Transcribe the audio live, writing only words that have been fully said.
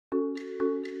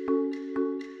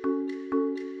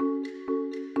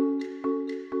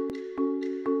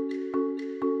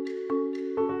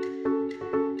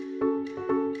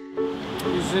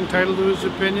He's entitled to his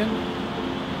opinion.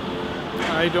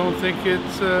 I don't think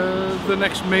it's the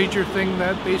next major thing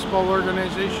that baseball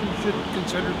organizations should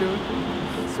consider doing.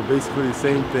 So basically the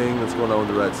same thing that's going on with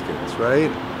the Redskins,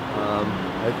 right?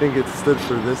 I think it's stood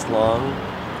for this long.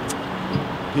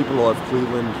 People of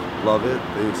Cleveland love it.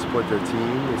 They support their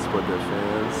team, they support their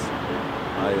fans.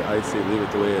 I say leave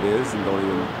it the way it is and don't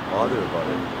even bother about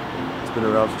it. It's been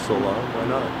around for so long, why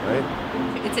not, right?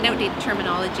 It's an outdated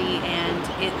terminology and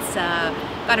it's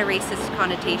got a racist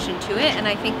connotation to it, and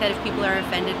I think that if people are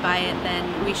offended by it,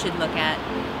 then we should look at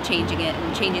changing it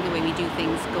and changing the way we do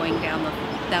things going down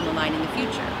the line in the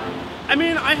future. I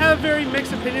mean, I have very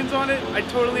mixed opinions on it. I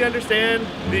totally understand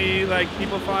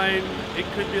people find it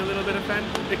could be a little bit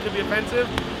offensive,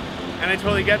 and I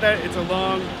totally get that. It's a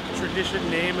long tradition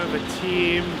name of a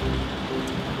team.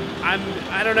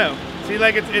 I don't know. See,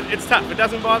 it's tough. It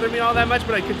doesn't bother me all that much,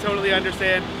 but I can totally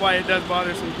understand why it does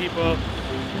bother some people,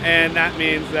 and that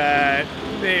means that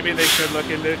maybe they should look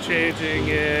into changing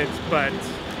it. But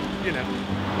you know,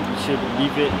 we should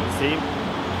leave it the same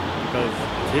because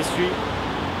it's history,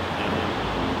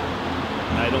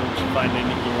 and I don't find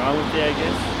anything wrong with it, I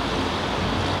guess.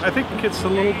 I think it's a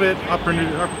little bit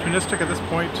opportunistic at this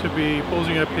point to be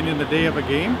posing an opinion the day of a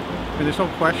game. I mean, there's no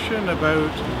question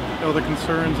about the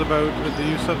concerns about the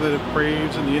use of the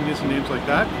Braves and the Indians and names like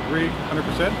that. Agree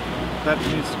 100%. That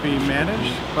needs to be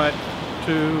managed, but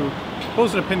to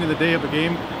pose an opinion the day of a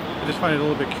game, I just find it a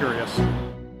little bit curious.